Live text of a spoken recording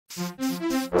I'm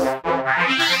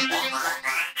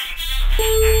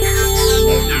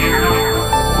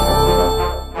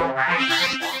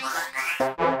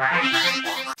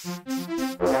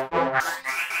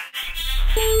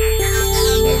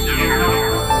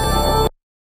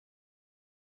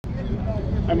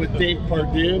with Dave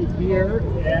Parduhn here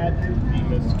at the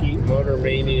Mesquite Motor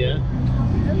Mania,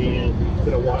 and it's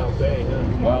been a wild day,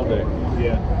 huh? Wild day.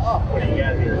 Yeah. What do you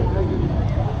got here?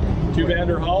 2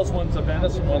 Vanderhalls, one's a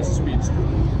Venice and one's a Speedster.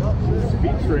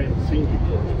 Speedster I haven't seen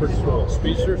before. It's pretty cool.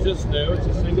 Speedster's just new. It's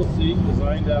a single seat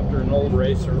designed after an old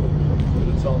racer, but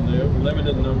it's all new.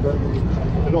 Limited number.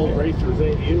 An old racer, is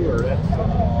that you or that's?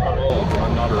 Not old.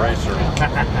 I'm not a racer.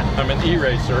 I'm an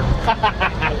e-racer.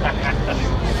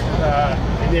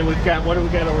 And then we've got, what do we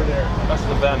got over there? That's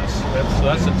the Venice.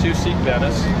 That's a 2-seat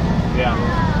Venice. Yeah.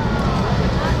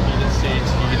 Heated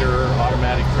seats, heater,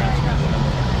 automatic transmission.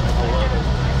 I love it.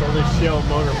 So this show,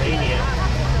 Motor Mania,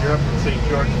 you're up in St.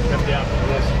 George and come down for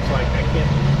this. It's like, I can't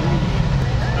believe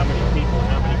how many people,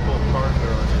 how many cool cars there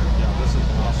are here. Yeah, this is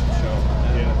an awesome show.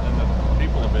 And the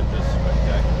people have been just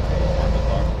spectacular. Fun to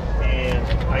talk to. And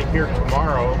I hear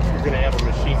tomorrow you're going to have a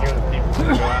machine here that people can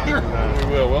go out and...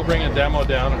 We will. We'll bring a demo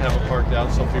down and have it parked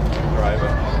out so people can drive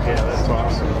it. Yeah, that's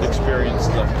awesome. Experience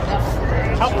the...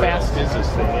 How fast is this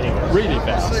thing anyway? Really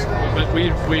fast. But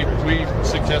we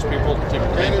suggest people to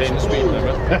maintain the speed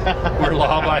limit. We're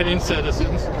law-abiding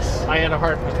citizens. I had a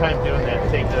hard time doing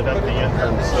that, taking it up the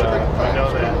entrance. I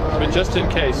know that. But just in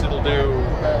case, it'll do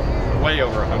way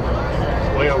over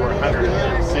 100. Way over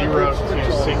 100. 0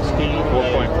 to 16.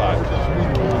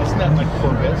 4.5. Isn't that like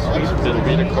Corvette speed? It'll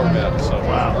beat a Corvette, so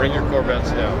wow. Bring your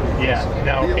Corvettes down. Yeah.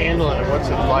 Now, handling it, what's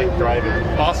it like driving?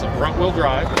 Awesome. Front-wheel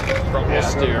drive, front-wheel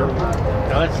steer.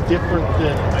 Now, that's different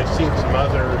than I've seen some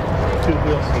other 2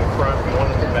 wheels in the front and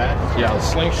 1 in the back. Yeah, the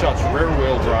Slingshot's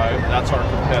rear-wheel drive. That's our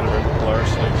competitor, the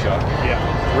Polaris Slingshot. Yeah.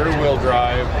 Rear-wheel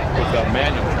drive with a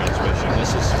manual transmission.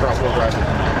 This is front-wheel drive with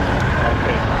a manual.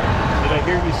 Okay. Did I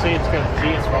hear you say it's got a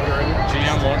GM motor in it?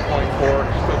 GM 1.4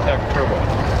 Ecotec Turbo.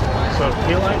 So,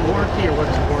 taillight warranty, or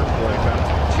what's the warranty like on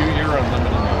it? 2-year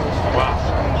unlimited miles. Wow,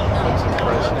 that's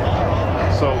impressive.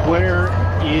 So, where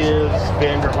is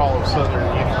Vanderhall of Southern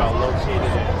Utah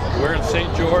located at? We're in St.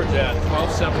 George at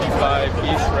 1275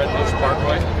 East Red Hills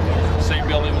Parkway. Same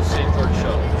building as St. George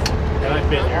Shuttle. And I've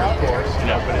been here, of course,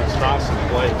 but it's an awesome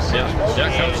place. Yeah,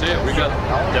 come see it. We got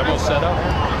demos set up.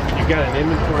 You got an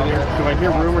inventory there. Do I hear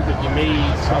rumor that you may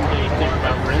someday think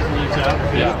about renting these out?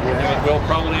 Yeah, we'll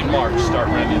probably in March start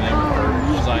renting them for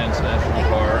Zions National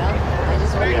Park.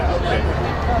 Yeah, okay.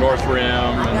 North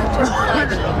Rim and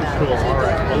cool. All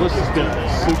right. Well, this has been a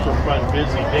super fun,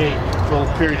 busy day. A little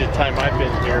period of time I've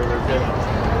been here, there have been a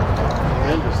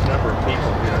tremendous number of people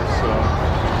here, so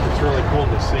it's really cool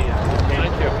to see it.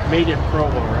 Thank you. Made in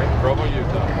Provo, right? Provo,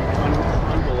 Utah.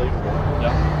 Unbelievable.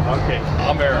 Yeah. Okay.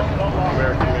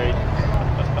 American made.